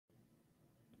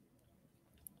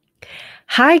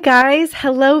Hi, guys.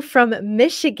 Hello from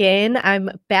Michigan.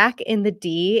 I'm back in the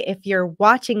D. If you're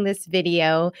watching this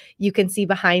video, you can see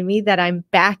behind me that I'm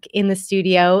back in the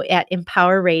studio at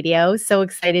Empower Radio. So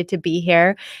excited to be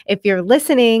here. If you're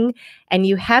listening and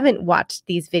you haven't watched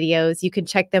these videos, you can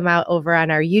check them out over on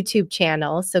our YouTube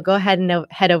channel. So go ahead and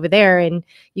head over there and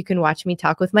you can watch me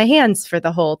talk with my hands for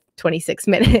the whole 26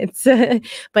 minutes.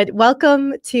 But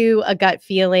welcome to A Gut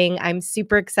Feeling. I'm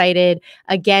super excited.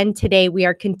 Again, today we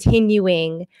are continuing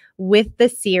with the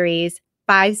series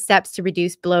 5 Steps to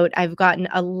Reduce Bloat. I've gotten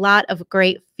a lot of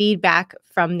great feedback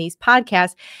from these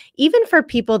podcasts, even for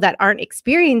people that aren't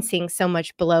experiencing so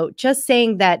much bloat, just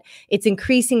saying that it's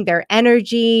increasing their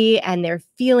energy and they're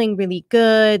feeling really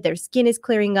good. Their skin is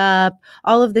clearing up.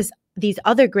 All of these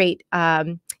other great,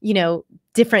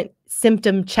 different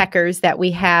symptom checkers that we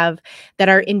have that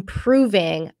are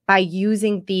improving by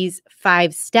using these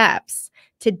 5 steps.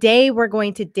 Today, we're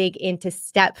going to dig into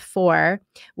step 4,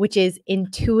 which is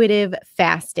intuitive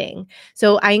fasting.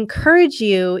 So I encourage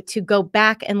you to go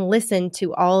back and listen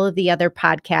to all of the other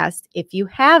podcasts. If you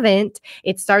haven't,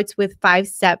 it starts with 5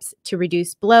 steps to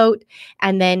reduce bloat,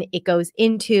 and then it goes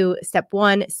into step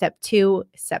 1, step 2,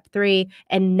 step 3,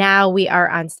 and now we are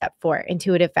on step 4,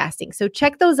 intuitive fasting. So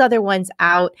check those other ones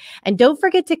out, and don't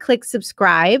forget to click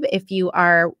subscribe if you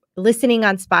are listening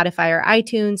on Spotify or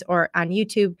iTunes or on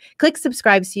YouTube. Click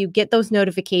subscribe so you get those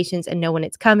notifications and know when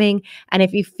it's coming. And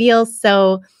if you feel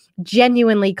so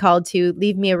genuinely called to,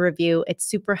 leave me a review. It's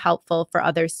super helpful for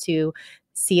others to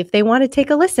see if they want to take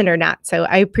a listen or not. So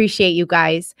I appreciate you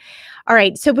guys. All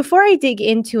right. So before I dig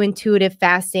into intuitive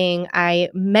fasting, I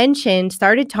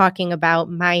started talking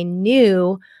about my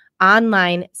new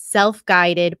online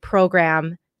self-guided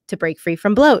program to break free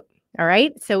from bloat. All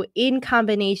right. So in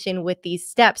combination with these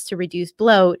steps to reduce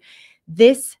bloat,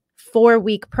 this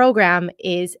 4-week program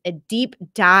is a deep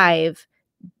dive,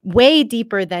 way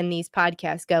deeper than these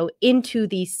podcasts go, into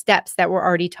these steps that we're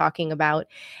already talking about,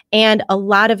 and a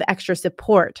lot of extra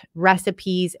support,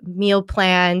 recipes, meal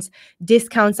plans,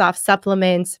 discounts off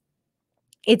supplements.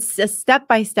 It's a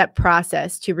step-by-step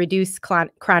process to reduce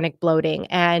chronic bloating.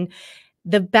 And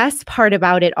the best part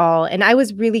about it all, and I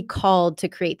was really called to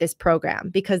create this program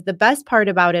because the best part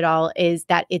about it all is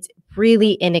that it's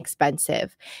really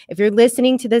inexpensive. If you're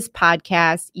listening to this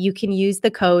podcast, you can use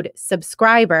the code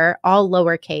subscriber, all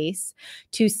lowercase,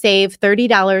 to save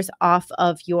 $30 off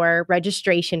of your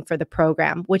registration for the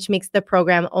program, which makes the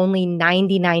program only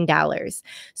 $99.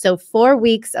 So 4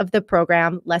 weeks of the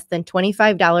program, less than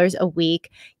 $25 a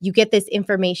week. You get this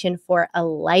information for a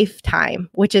lifetime,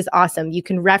 which is awesome. You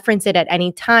can reference it at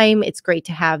any time. It's great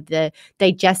to have the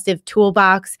digestive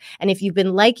toolbox. And if you've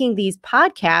been liking these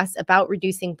podcasts about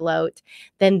reducing bloat,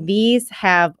 then these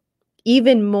have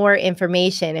even more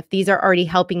information. If these are already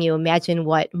helping you, imagine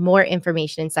what more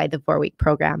information inside the 4-week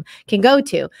program can go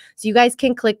to. So you guys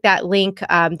can click that link.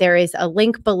 There is a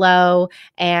link below,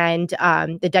 and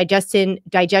the digestion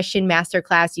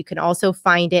masterclass, you can also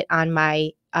find it on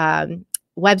my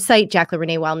website,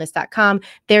 JaclynReneeWellness.com.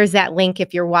 There's that link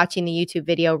if you're watching the YouTube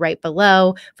video right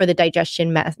below for the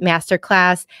digestion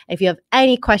masterclass. If you have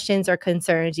any questions or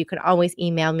concerns, you can always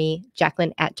email me,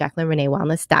 Jaclyn at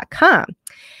JaclynReneeWellness.com.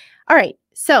 All right,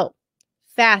 so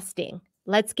fasting.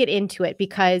 Let's get into it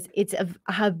because it's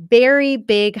a very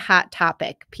big hot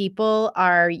topic. People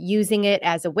are using it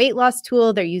as a weight loss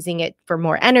tool. They're using it for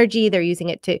more energy. They're using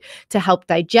it to help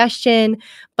digestion.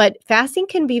 But fasting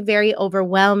can be very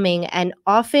overwhelming and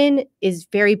often is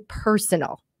very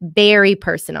personal. Very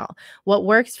personal. What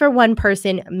works for one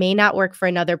person may not work for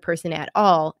another person at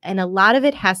all. And a lot of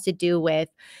it has to do with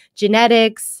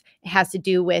genetics. It has to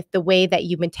do with the way that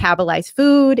you metabolize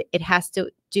food. It has to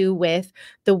do with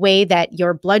the way that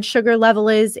your blood sugar level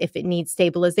is, if it needs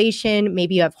stabilization.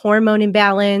 Maybe you have hormone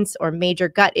imbalance or major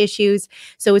gut issues.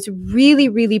 So it's really,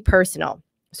 really personal.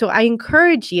 So I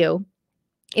encourage you,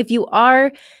 if you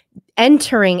are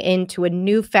entering into a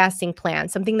new fasting plan,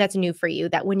 something that's new for you,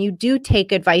 that when you do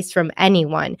take advice from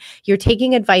anyone, you're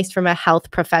taking advice from a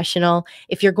health professional.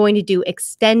 If you're going to do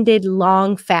extended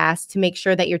long fasts, to make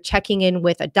sure that you're checking in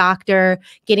with a doctor,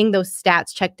 getting those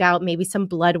stats checked out, maybe some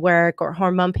blood work or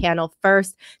hormone panel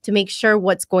first, to make sure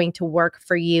what's going to work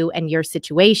for you and your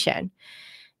situation.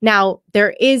 Now,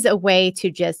 there is a way to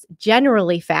just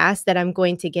generally fast that I'm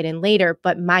going to get in later,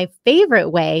 but my favorite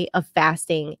way of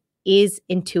fasting is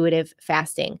intuitive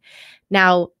fasting.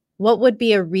 Now, what would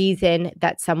be a reason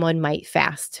that someone might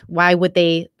fast? Why would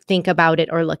they think about it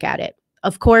or look at it?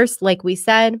 Of course, like we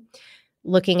said,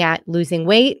 looking at losing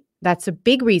weight, that's a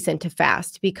big reason to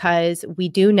fast because we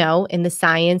do know in the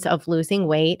science of losing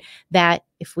weight that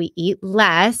if we eat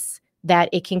less, that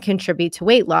it can contribute to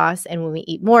weight loss. And when we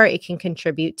eat more, it can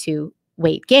contribute to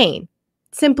weight gain.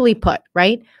 Simply put,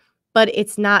 right? But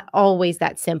it's not always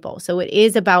that simple. So it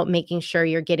is about making sure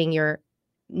you're getting your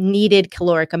needed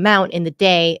caloric amount in the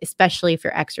day, especially if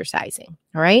you're exercising.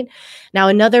 All right. Now,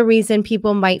 another reason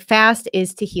people might fast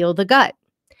is to heal the gut.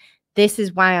 This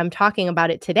is why I'm talking about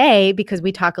it today, because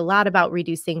we talk a lot about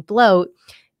reducing bloat.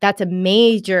 That's a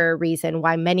major reason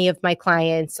why many of my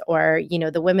clients, or,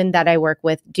 the women that I work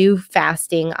with, do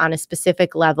fasting on a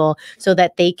specific level so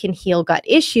that they can heal gut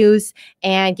issues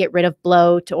and get rid of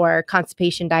bloat or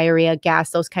constipation, diarrhea,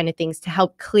 gas, those kind of things, to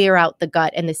help clear out the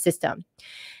gut and the system.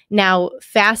 Now,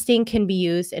 fasting can be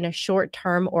used in a short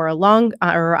term or on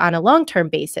a long-term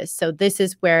basis. So this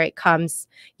is where it comes,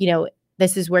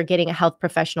 this is where getting a health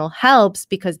professional helps,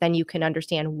 because then you can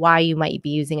understand why you might be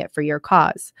using it for your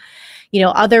cause.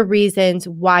 Other reasons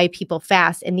why people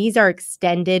fast, and these are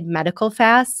extended medical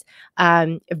fasts,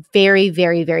 very,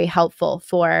 very, very helpful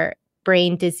for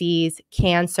brain disease,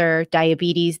 cancer,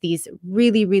 diabetes. These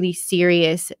really, really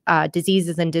serious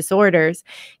diseases and disorders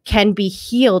can be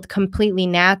healed completely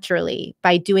naturally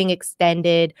by doing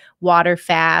extended water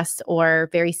fasts or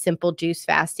very simple juice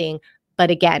fasting. But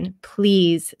again,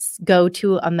 please go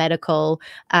to a medical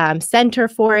center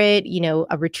for it,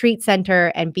 a retreat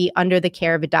center, and be under the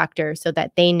care of a doctor so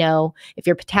that they know if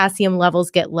your potassium levels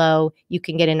get low, you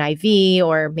can get an IV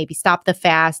or maybe stop the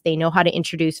fast. They know how to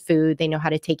introduce food. They know how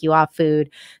to take you off food.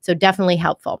 So definitely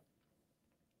helpful.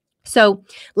 So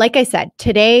like I said,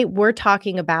 today we're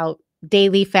talking about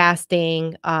daily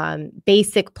fasting,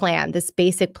 basic plan to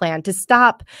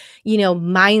stop,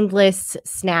 mindless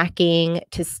snacking,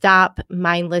 to stop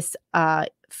mindless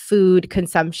food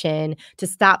consumption, to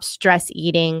stop stress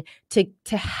eating, to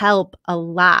help a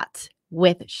lot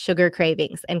with sugar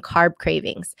cravings and carb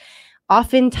cravings.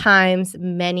 Oftentimes,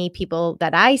 many people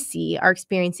that I see are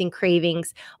experiencing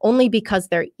cravings only because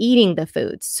they're eating the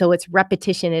foods. So it's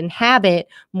repetition and habit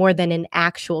more than an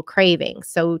actual craving.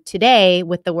 So today,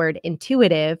 with the word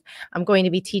intuitive, I'm going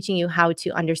to be teaching you how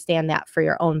to understand that for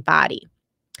your own body.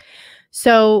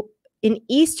 So in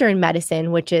Eastern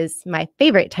medicine, which is my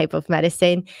favorite type of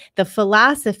medicine, the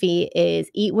philosophy is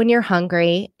eat when you're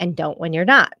hungry and don't when you're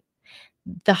not.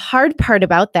 The hard part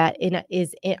about that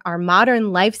is in our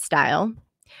modern lifestyle,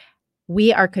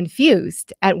 we are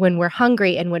confused at when we're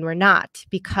hungry and when we're not,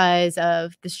 because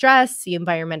of the stress, the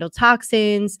environmental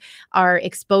toxins, our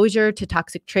exposure to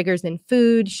toxic triggers in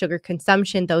food, sugar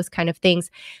consumption, those kind of things.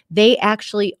 They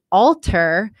actually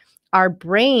alter our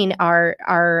brain,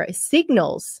 our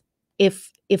signals,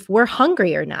 if we're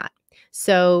hungry or not.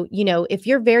 So, if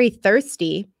you're very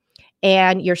thirsty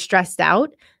and you're stressed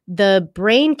out, the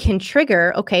brain can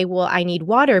trigger, okay, well, I need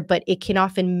water, but it can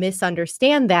often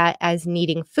misunderstand that as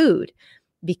needing food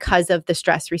because of the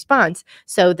stress response.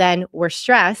 So then we're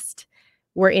stressed,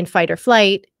 we're in fight or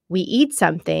flight, we eat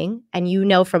something, and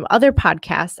from other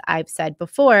podcasts I've said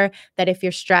before that if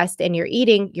you're stressed and you're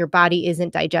eating, your body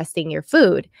isn't digesting your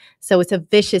food. So it's a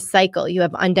vicious cycle. You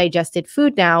have undigested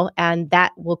food now, and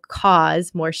that will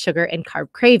cause more sugar and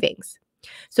carb cravings.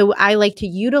 So I like to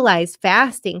utilize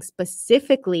fasting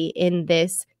specifically in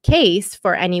this case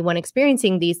for anyone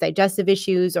experiencing these digestive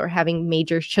issues or having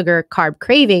major sugar carb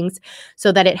cravings,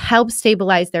 so that it helps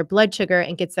stabilize their blood sugar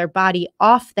and gets their body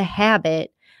off the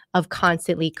habit of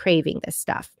constantly craving this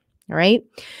stuff. All right.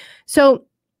 So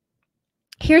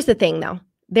here's the thing though.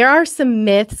 There are some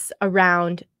myths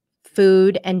around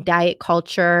food and diet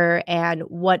culture and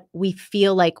what we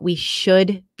feel like we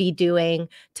should be doing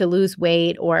to lose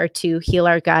weight or to heal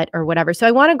our gut or whatever. So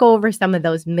I want to go over some of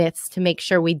those myths to make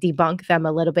sure we debunk them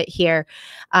a little bit here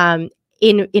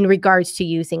in regards to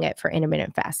using it for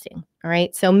intermittent fasting. All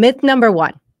right. So myth number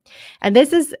one. And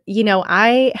this is,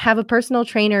 I have a personal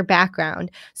trainer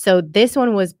background. So this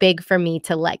one was big for me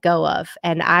to let go of.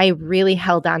 And I really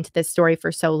held on to this story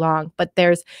for so long. But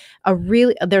there's a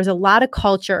lot of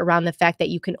culture around the fact that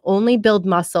you can only build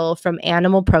muscle from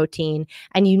animal protein.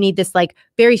 And you need this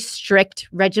very strict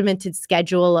regimented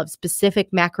schedule of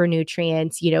specific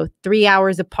macronutrients, 3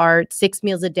 hours apart, 6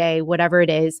 meals a day, whatever it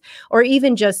is, or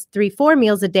even just 3-4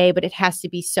 meals a day, but it has to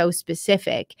be so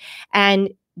specific.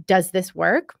 And does this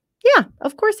work? Yeah,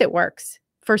 of course it works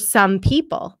for some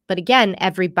people. But again,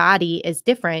 every body is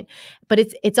different, but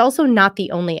it's also not the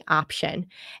only option.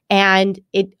 And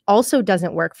it also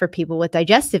doesn't work for people with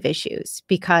digestive issues,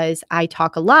 because I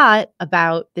talk a lot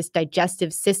about this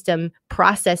digestive system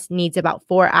process needs about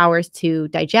 4 hours to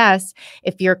digest.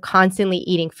 If you're constantly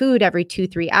eating food every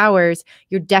 2-3 hours,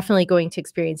 you're definitely going to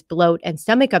experience bloat and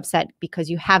stomach upset because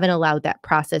you haven't allowed that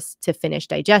process to finish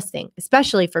digesting,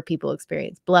 especially for people who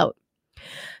experience bloat.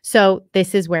 So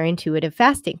this is where intuitive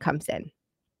fasting comes in.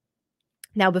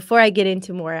 Now, before I get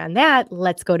into more on that,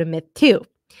 let's go to myth 2.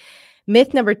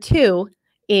 Myth number 2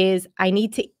 is I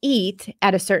need to eat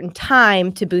at a certain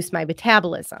time to boost my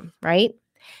metabolism, right?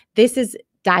 This is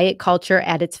diet culture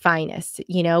at its finest.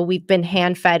 You know, we've been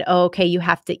hand-fed, oh, okay, you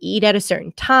have to eat at a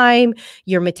certain time.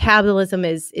 Your metabolism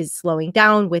is slowing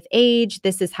down with age.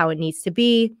 This is how it needs to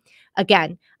be.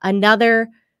 Again, another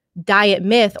diet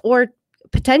myth, or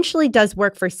potentially does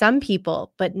work for some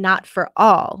people, but not for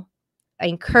all. I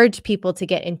encourage people to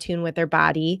get in tune with their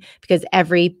body because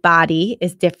every body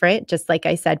is different, just like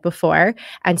I said before.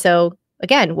 And so,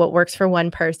 again, what works for one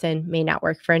person may not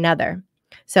work for another.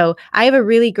 So I have a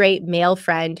really great male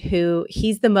friend who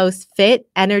he's the most fit,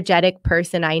 energetic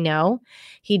person I know.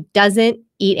 He doesn't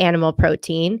eat animal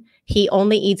protein. He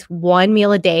only eats one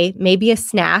meal a day, maybe a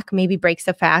snack, maybe breaks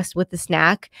a fast with the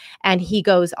snack, and he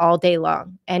goes all day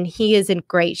long. And he is in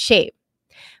great shape.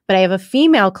 But I have a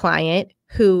female client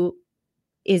who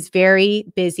is very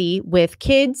busy with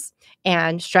kids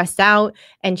and stressed out,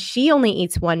 and she only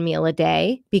eats one meal a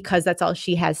day because that's all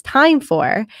she has time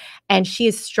for, and she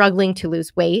is struggling to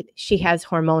lose weight. She has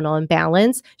hormonal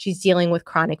imbalance. She's dealing with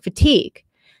chronic fatigue.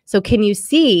 So can you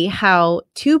see how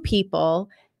two people,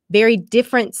 very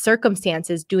different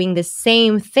circumstances, doing the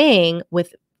same thing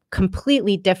with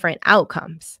completely different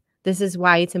outcomes? This is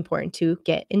why it's important to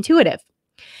get intuitive.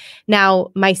 Now,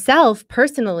 myself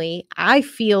personally, I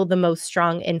feel the most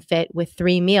strong and fit with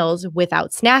 3 meals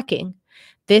without snacking.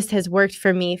 This has worked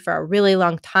for me for a really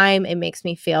long time. It makes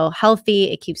me feel healthy.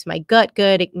 It keeps my gut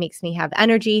good. It makes me have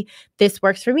energy. This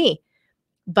works for me.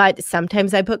 But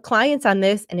sometimes I put clients on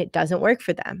this and it doesn't work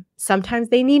for them. Sometimes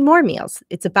they need more meals.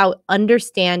 It's about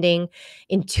understanding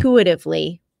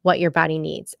intuitively what your body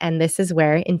needs. And this is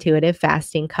where intuitive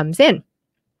fasting comes in.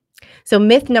 So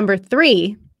myth number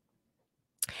 3.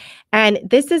 And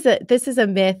this is a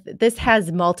myth. This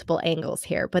has multiple angles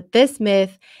here, but this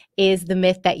myth is the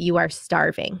myth that you are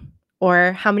starving.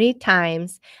 Or how many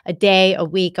times a day, a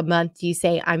week, a month do you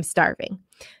say, I'm starving?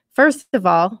 First of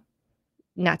all,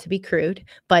 not to be crude,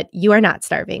 but you are not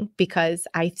starving, because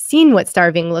I've seen what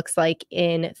starving looks like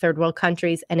in third world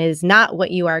countries, and it is not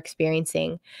what you are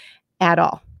experiencing at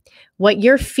all. What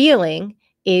you're feeling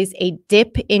is a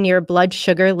dip in your blood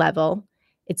sugar level.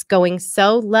 It's going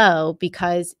so low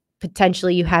because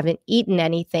potentially you haven't eaten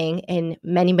anything in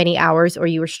many, many hours, or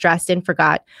you were stressed and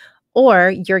forgot,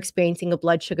 or you're experiencing a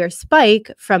blood sugar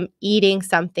spike from eating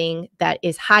something that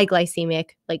is high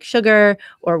glycemic, like sugar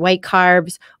or white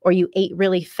carbs, or you ate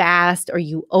really fast, or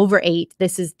you overate.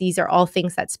 These are all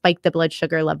things that spike the blood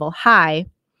sugar level high.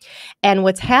 And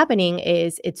what's happening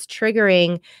is it's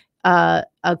triggering a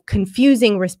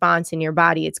confusing response in your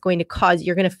body. It's going to cause,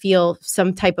 you're going to feel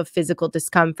some type of physical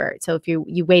discomfort. So if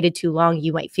you waited too long,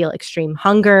 you might feel extreme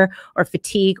hunger or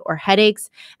fatigue or headaches.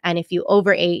 And if you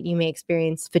overate, you may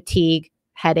experience fatigue,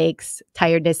 headaches,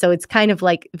 tiredness. So it's kind of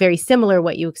like very similar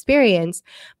what you experience,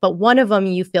 but one of them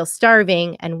you feel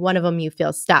starving and one of them you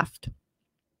feel stuffed.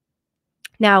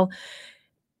 Now,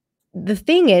 the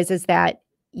thing is that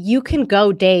you can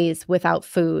go days without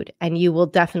food and you will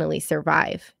definitely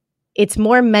survive. It's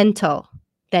more mental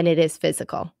than it is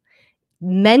physical.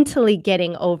 Mentally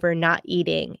getting over not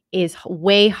eating is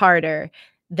way harder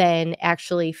than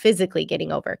actually physically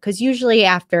getting over, because usually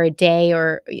after a day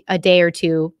or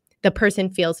two, the person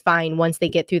feels fine once they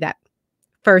get through that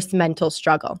first mental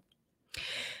struggle.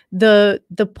 The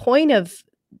point of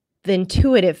the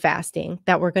intuitive fasting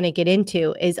that we're going to get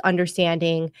into is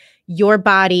understanding your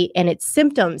body and its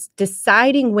symptoms,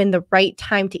 deciding when the right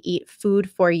time to eat food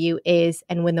for you is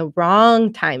and when the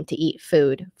wrong time to eat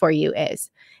food for you is,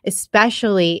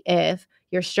 especially if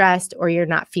you're stressed or you're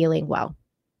not feeling well.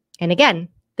 And again,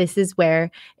 this is where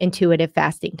intuitive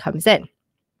fasting comes in.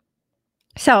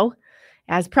 So,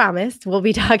 as promised, we'll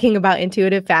be talking about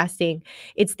intuitive fasting.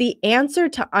 It's the answer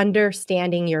to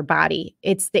understanding your body.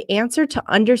 It's the answer to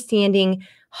understanding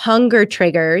hunger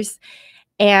triggers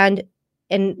and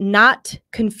not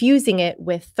confusing it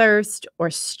with thirst or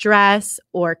stress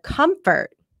or comfort.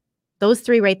 Those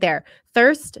 3 right there.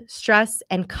 Thirst, stress,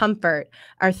 and comfort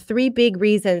are 3 big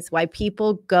reasons why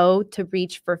people go to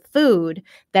reach for food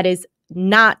that is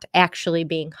not actually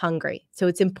being hungry. So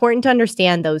it's important to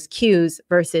understand those cues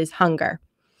versus hunger.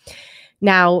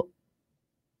 Now,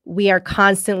 we are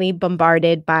constantly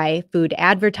bombarded by food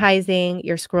advertising.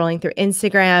 You're scrolling through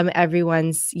Instagram,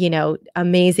 everyone's,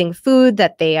 amazing food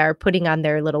that they are putting on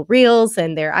their little reels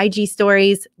and their IG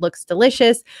stories looks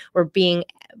delicious. We're being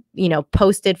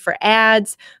posted for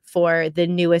ads for the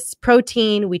newest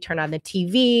protein. We turn on the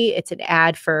TV. It's an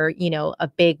ad for, a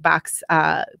big box,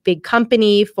 big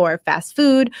company for fast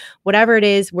food, whatever it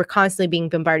is, we're constantly being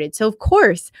bombarded. So of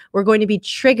course, we're going to be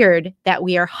triggered that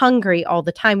we are hungry all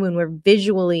the time when we're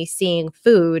visually seeing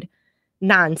food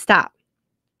nonstop.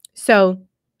 So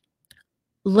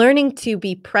learning to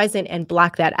be present and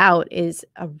block that out is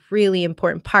a really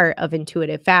important part of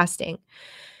intuitive fasting.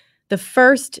 The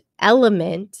first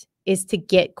element is to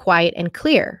get quiet and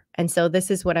clear. And so this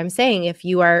is what I'm saying. If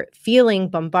you are feeling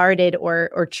bombarded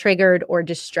or triggered or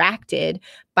distracted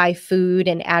by food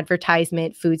and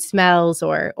advertisement, food smells,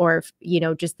 or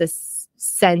just this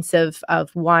sense of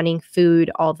wanting food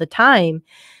all the time,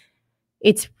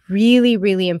 it's really,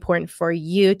 really important for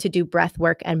you to do breath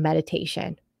work and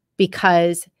meditation,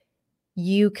 because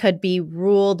you could be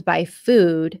ruled by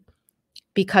food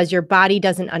because your body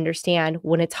doesn't understand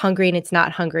when it's hungry and it's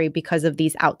not hungry because of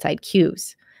these outside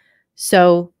cues.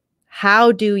 So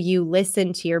how do you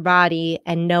listen to your body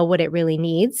and know what it really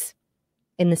needs?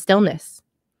 In the stillness.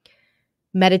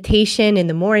 Meditation in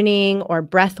the morning or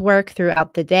breath work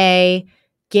throughout the day,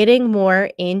 getting more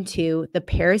into the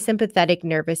parasympathetic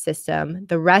nervous system,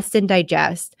 the rest and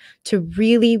digest, to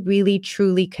really, really,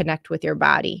 truly connect with your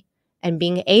body and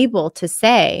being able to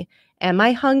say, am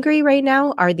I hungry right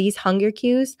now? Are these hunger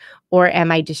cues? Or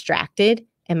am I distracted?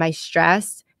 Am I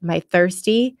stressed? Am I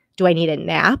thirsty? Do I need a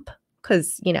nap?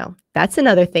 Because, that's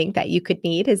another thing that you could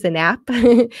need is a nap.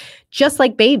 Just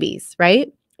like babies,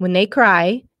 right? When they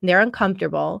cry, they're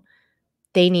uncomfortable,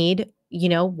 they need,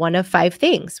 one of 5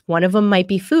 things. One of them might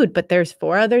be food, but there's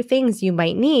 4 other things you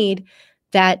might need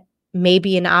that may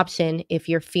be an option if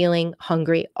you're feeling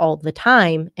hungry all the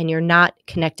time and you're not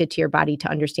connected to your body to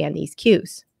understand these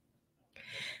cues.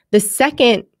 The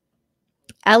second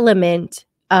element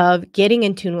of getting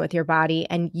in tune with your body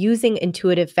and using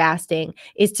intuitive fasting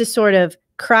is to sort of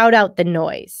crowd out the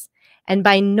noise. And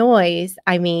by noise,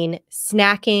 I mean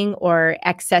snacking or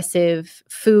excessive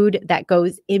food that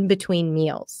goes in between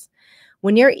meals.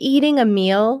 When you're eating a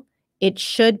meal, it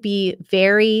should be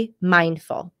very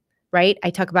mindful, right?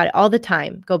 I talk about it all the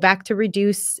time. Go back to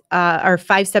reduce or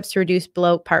 5 steps to reduce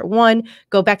bloat, part 1.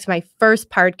 Go back to my first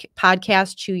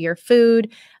podcast, Chew Your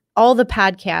Food. All the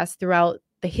podcasts throughout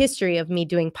the history of me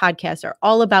doing podcasts are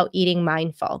all about eating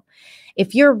mindful.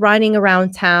 If you're running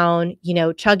around town,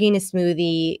 chugging a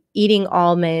smoothie, eating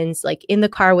almonds, like in the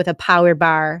car with a power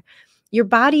bar, your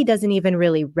body doesn't even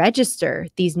really register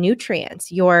these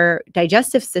nutrients. Your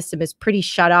digestive system is pretty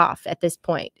shut off at this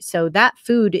point. So that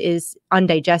food is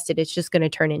undigested. It's just going to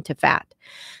turn into fat.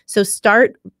 So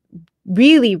start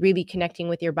really, really connecting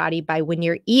with your body by when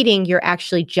you're eating, you're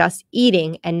actually just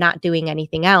eating and not doing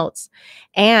anything else.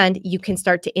 And you can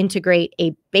start to integrate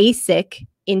a basic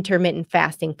intermittent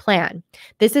fasting plan.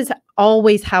 This is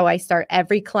always how I start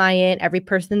every client, every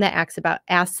person that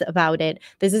asks about it.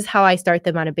 This is how I start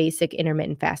them on a basic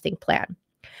intermittent fasting plan.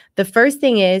 The first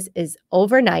thing is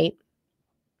overnight,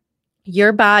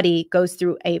 your body goes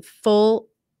through a full,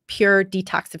 pure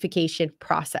detoxification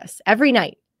process every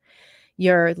night.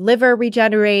 Your liver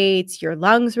regenerates, your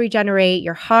lungs regenerate,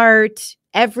 your heart,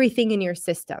 everything in your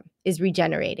system is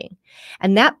regenerating.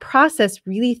 And that process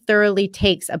really thoroughly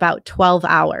takes about 12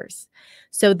 hours.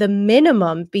 So the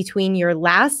minimum between your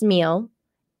last meal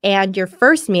and your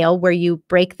first meal, where you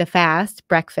break the fast,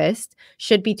 breakfast,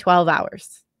 should be 12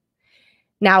 hours.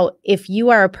 Now, if you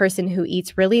are a person who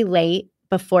eats really late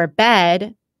before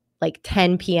bed, like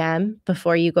 10 p.m.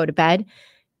 before you go to bed,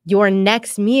 your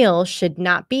next meal should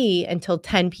not be until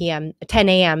 10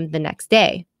 a.m. the next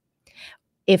day.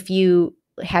 If you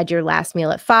had your last meal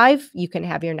at 5, you can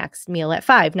have your next meal at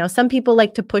 5. Now, some people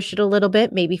like to push it a little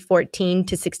bit, maybe 14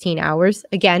 to 16 hours.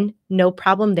 Again, no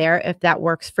problem there if that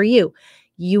works for you.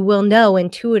 You will know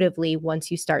intuitively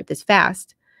once you start this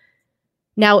fast.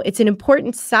 Now, it's an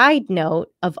important side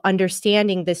note of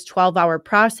understanding this 12-hour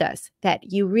process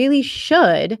that you really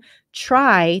should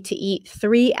try to eat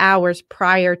 3 hours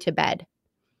prior to bed.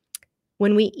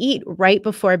 When we eat right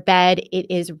before bed, it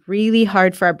is really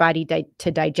hard for our body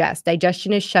to digest.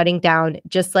 Digestion is shutting down,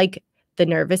 just like the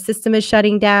nervous system is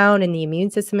shutting down and the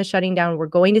immune system is shutting down. We're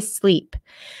going to sleep.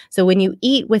 So when you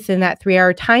eat within that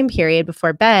 3-hour time period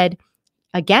before bed,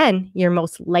 again, you're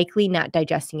most likely not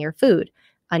digesting your food.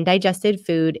 Undigested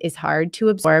food is hard to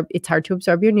absorb. It's hard to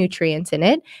absorb your nutrients in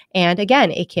it. And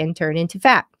again, it can turn into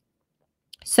fat.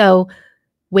 So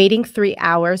waiting 3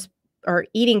 hours or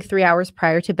eating 3 hours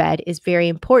prior to bed is very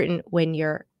important when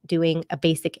you're doing a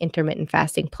basic intermittent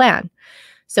fasting plan.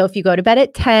 So if you go to bed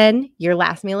at 10, your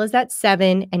last meal is at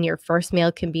 7, and your first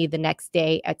meal can be the next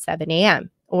day at 7 a.m.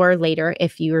 or later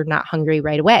if you're not hungry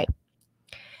right away.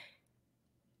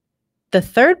 The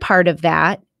third part of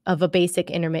that, of a basic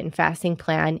intermittent fasting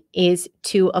plan, is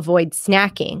to avoid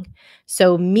snacking.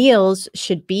 So meals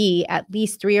should be at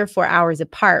least 3 or 4 hours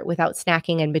apart without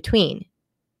snacking in between.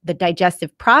 The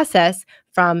digestive process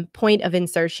from point of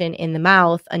insertion in the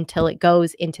mouth until it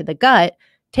goes into the gut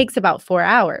takes about 4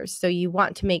 hours. So you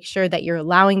want to make sure that you're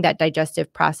allowing that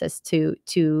digestive process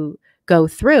to go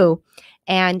through.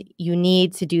 And you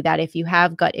need to do that if you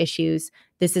have gut issues.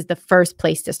 This is the first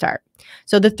place to start.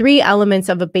 So the 3 elements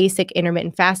of a basic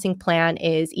intermittent fasting plan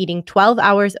is eating 12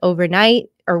 hours overnight,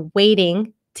 or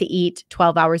waiting to eat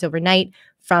 12 hours overnight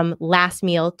from last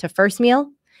meal to first meal.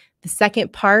 The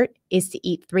second part is to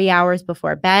eat 3 hours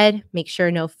before bed. Make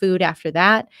sure no food after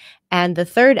that. And the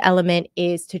third element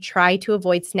is to try to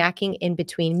avoid snacking in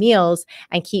between meals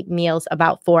and keep meals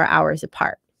about 4 hours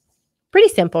apart. Pretty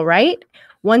simple, right?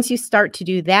 Once you start to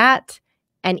do that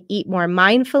and eat more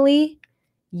mindfully,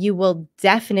 you will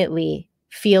definitely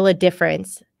feel a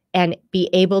difference and be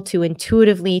able to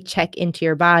intuitively check into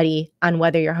your body on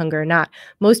whether you're hungry or not.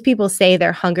 Most people say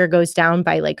their hunger goes down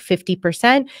by like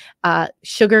 50%.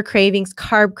 Sugar cravings,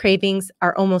 carb cravings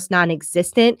are almost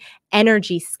non-existent.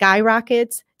 Energy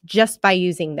skyrockets just by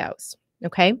using those,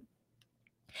 okay?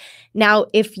 Now,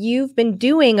 if you've been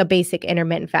doing a basic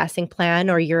intermittent fasting plan,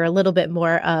 or you're a little bit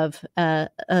more of a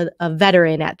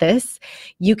veteran at this,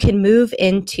 you can move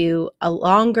into a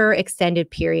longer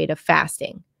extended period of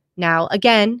fasting. Now,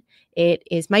 again, it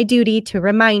is my duty to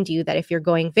remind you that if you're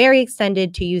going very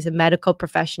extended, to use a medical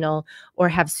professional or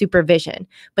have supervision.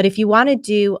 But if you want to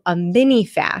do a mini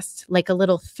fast, like a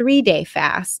little 3-day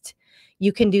fast,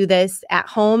 you can do this at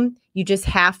home. You just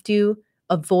have to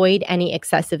avoid any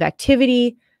excessive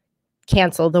activity,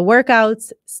 cancel the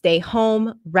workouts, stay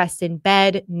home, rest in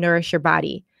bed, nourish your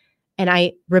body. And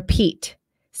I repeat,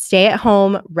 stay at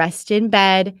home, rest in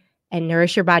bed, and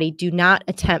nourish your body. Do not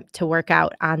attempt to work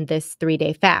out on this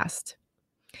 3-day fast.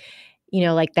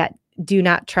 Like that, do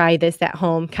not try this at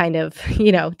home kind of,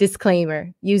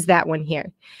 disclaimer. Use that one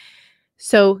here.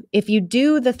 So if you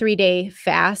do the 3-day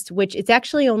fast, which it's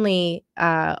actually only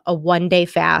a 1-day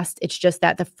fast, it's just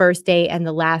that the first day and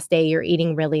the last day you're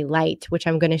eating really light, which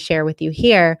I'm going to share with you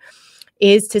here,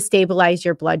 is to stabilize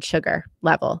your blood sugar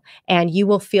level. And you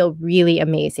will feel really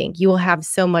amazing. You will have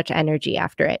so much energy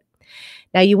after it.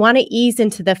 Now, you want to ease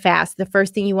into the fast. The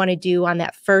first thing you want to do on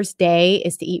that first day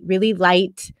is to eat really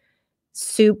light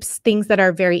soups, things that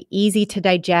are very easy to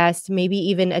digest, maybe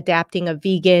even adapting a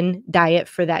vegan diet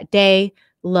for that day,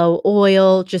 low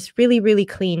oil, just really, really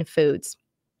clean foods.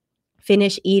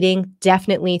 Finish eating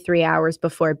definitely 3 hours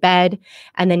before bed,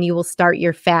 and then you will start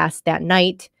your fast that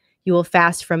night. You will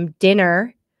fast from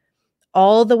dinner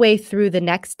all the way through the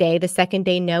next day. The second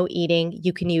day, no eating.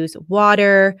 You can use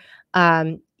water.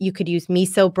 You could use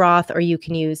miso broth, or you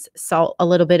can use salt, a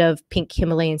little bit of pink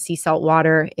Himalayan sea salt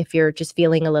water if you're just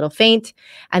feeling a little faint.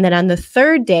 And then on the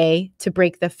third day, to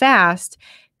break the fast,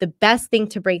 the best thing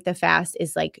to break the fast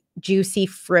is like juicy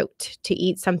fruit, to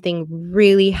eat something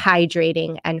really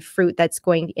hydrating and fruit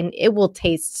and it will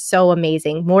taste so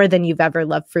amazing, more than you've ever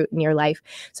loved fruit in your life.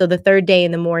 So the third day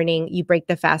in the morning, you break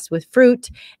the fast with fruit,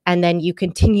 and then you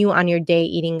continue on your day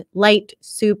eating light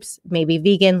soups, maybe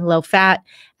vegan, low fat,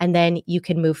 and then you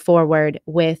can move forward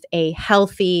with a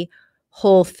healthy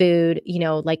whole food,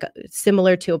 like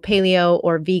similar to a paleo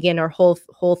or vegan or whole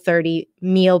 30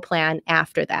 meal plan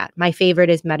after that. My favorite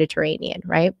is Mediterranean,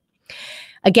 right?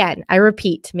 Again, I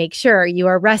repeat, make sure you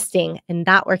are resting and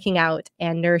not working out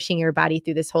and nourishing your body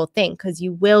through this whole thing, because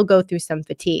you will go through some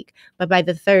fatigue. But by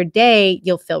the third day,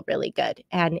 you'll feel really good,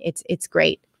 and it's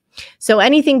great. So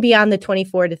anything beyond the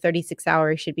 24 to 36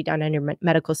 hours should be done under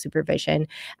medical supervision.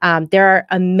 There are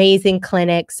amazing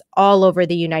clinics all over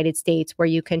the United States where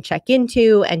you can check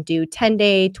into and do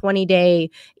 10-day, 20-day,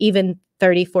 even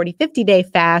 30, 40, 50-day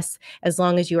fasts, as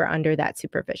long as you are under that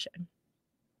supervision.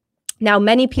 Now,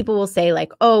 many people will say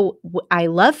like, oh, I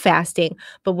love fasting,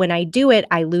 but when I do it,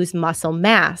 I lose muscle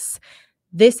mass.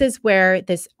 This is where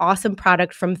this awesome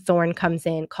product from Thorne comes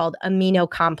in, called Amino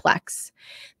Complex.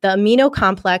 The amino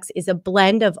complex is a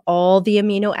blend of all the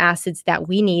amino acids that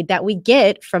we need, that we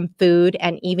get from food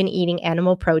and even eating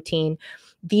animal protein.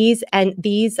 These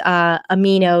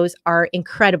aminos are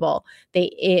incredible.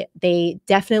 They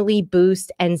definitely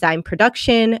boost enzyme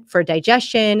production for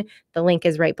digestion. The link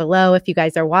is right below if you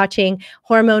guys are watching.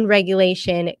 Hormone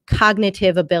regulation,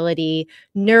 cognitive ability,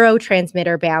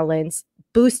 neurotransmitter balance,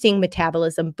 boosting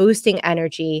metabolism, boosting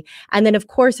energy. And then, of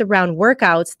course, around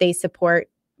workouts, they support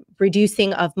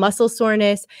reducing of muscle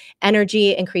soreness,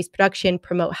 energy, increased production,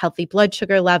 promote healthy blood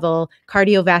sugar level,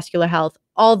 cardiovascular health,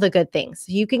 all the good things.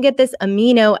 So you can get this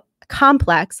amino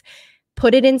complex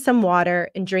Put it in some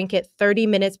water and drink it 30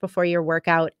 minutes before your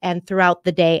workout and throughout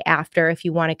the day after if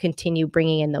you want to continue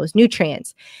bringing in those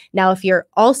nutrients. Now, if you're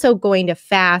also going to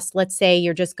fast, let's say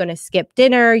you're just going to skip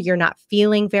dinner, you're not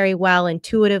feeling very well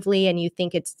intuitively, and you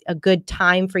think it's a good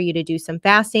time for you to do some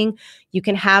fasting, you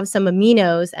can have some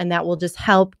aminos, and that will just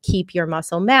help keep your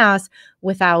muscle mass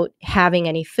without having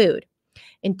any food.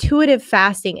 Intuitive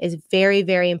fasting is very,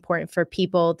 very important for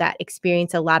people that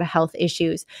experience a lot of health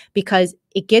issues because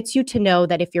it gets you to know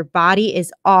that if your body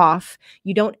is off,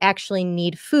 you don't actually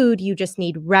need food, you just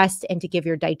need rest and to give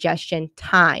your digestion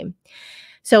time.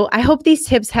 So I hope these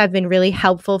tips have been really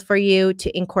helpful for you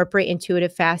to incorporate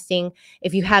intuitive fasting.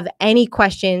 If you have any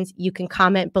questions, you can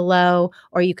comment below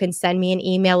or you can send me an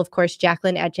email. Of course,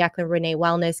 Jaclyn at Jaclyn Renee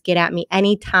Wellness. Get at me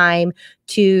anytime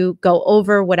to go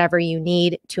over whatever you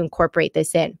need to incorporate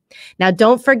this in. Now,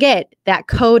 don't forget that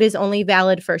code is only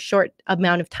valid for a short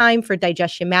amount of time for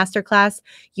Digestion Masterclass.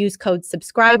 Use code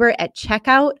subscriber at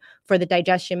checkout for the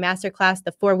Digestion Masterclass.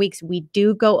 The 4 weeks, we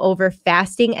do go over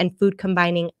fasting and food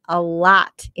combining a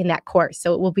lot in that course.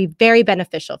 So it will be very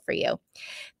beneficial for you.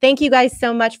 Thank you guys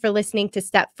so much for listening to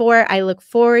step 4. I look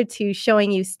forward to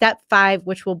showing you step 5,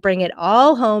 which will bring it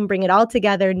all home, bring it all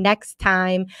together next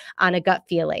time on A Gut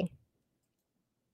Feeling.